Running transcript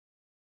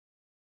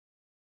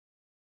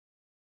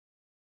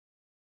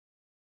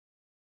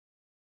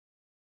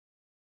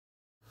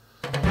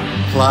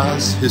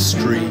Plas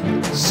History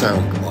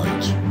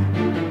Soundbite.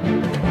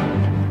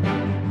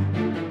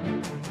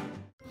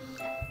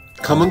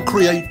 Come and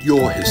create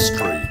your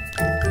history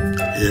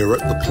here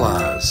at the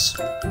Plas.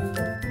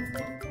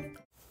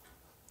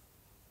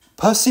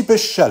 Percy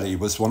Bysshe Shelley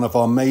was one of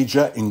our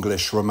major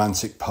English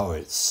Romantic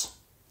poets.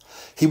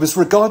 He was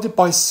regarded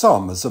by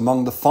some as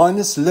among the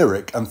finest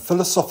lyric and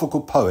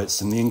philosophical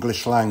poets in the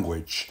English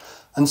language,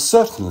 and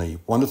certainly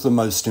one of the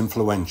most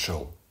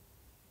influential.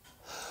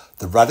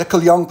 The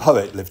radical young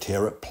poet lived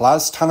here at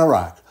Plas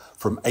Tan-Yr-Allt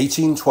from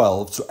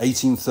 1812 to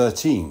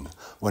 1813,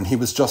 when he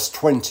was just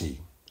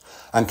 20,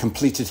 and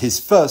completed his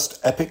first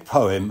epic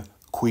poem,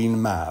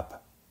 Queen Mab.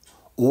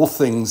 All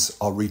things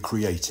are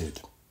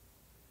recreated.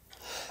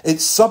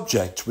 Its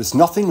subject was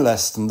nothing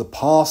less than the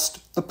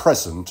past, the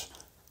present,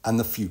 and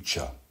the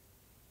future.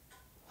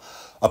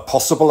 A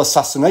possible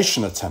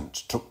assassination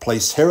attempt took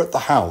place here at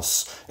the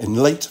house in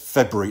late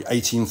February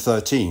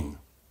 1813,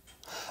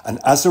 and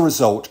as a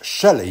result,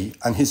 Shelley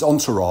and his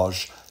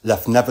entourage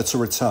left never to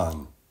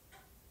return.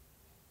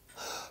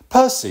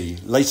 Percy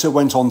later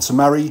went on to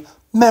marry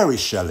Mary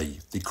Shelley,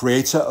 the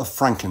creator of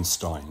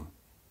Frankenstein.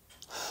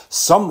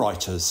 Some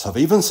writers have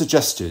even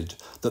suggested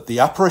that the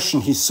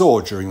apparition he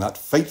saw during that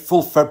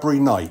fateful February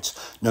night,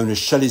 known as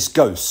Shelley's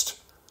ghost,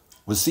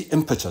 was the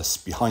impetus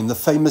behind the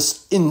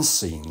famous inn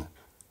scene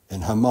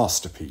in her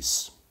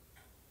masterpiece.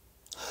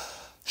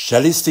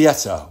 Shelley's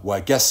Theatre,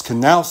 where guests can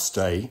now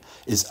stay,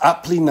 is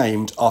aptly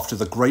named after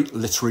the great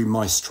literary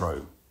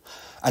maestro,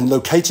 and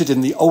located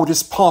in the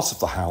oldest part of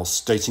the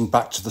house dating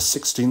back to the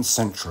 16th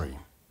century.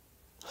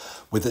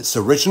 With its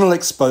original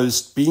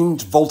exposed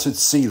beamed vaulted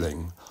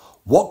ceiling,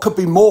 what could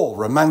be more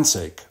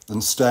romantic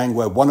than staying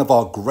where one of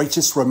our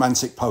greatest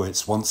romantic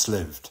poets once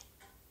lived?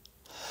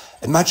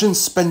 Imagine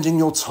spending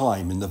your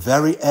time in the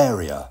very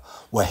area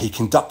where he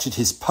conducted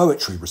his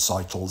poetry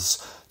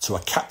recitals to a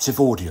captive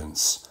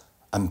audience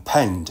and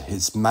penned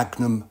his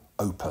magnum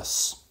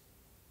opus.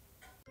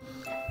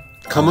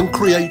 Come and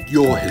create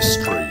your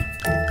history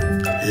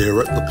here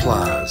at the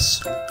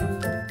Plas.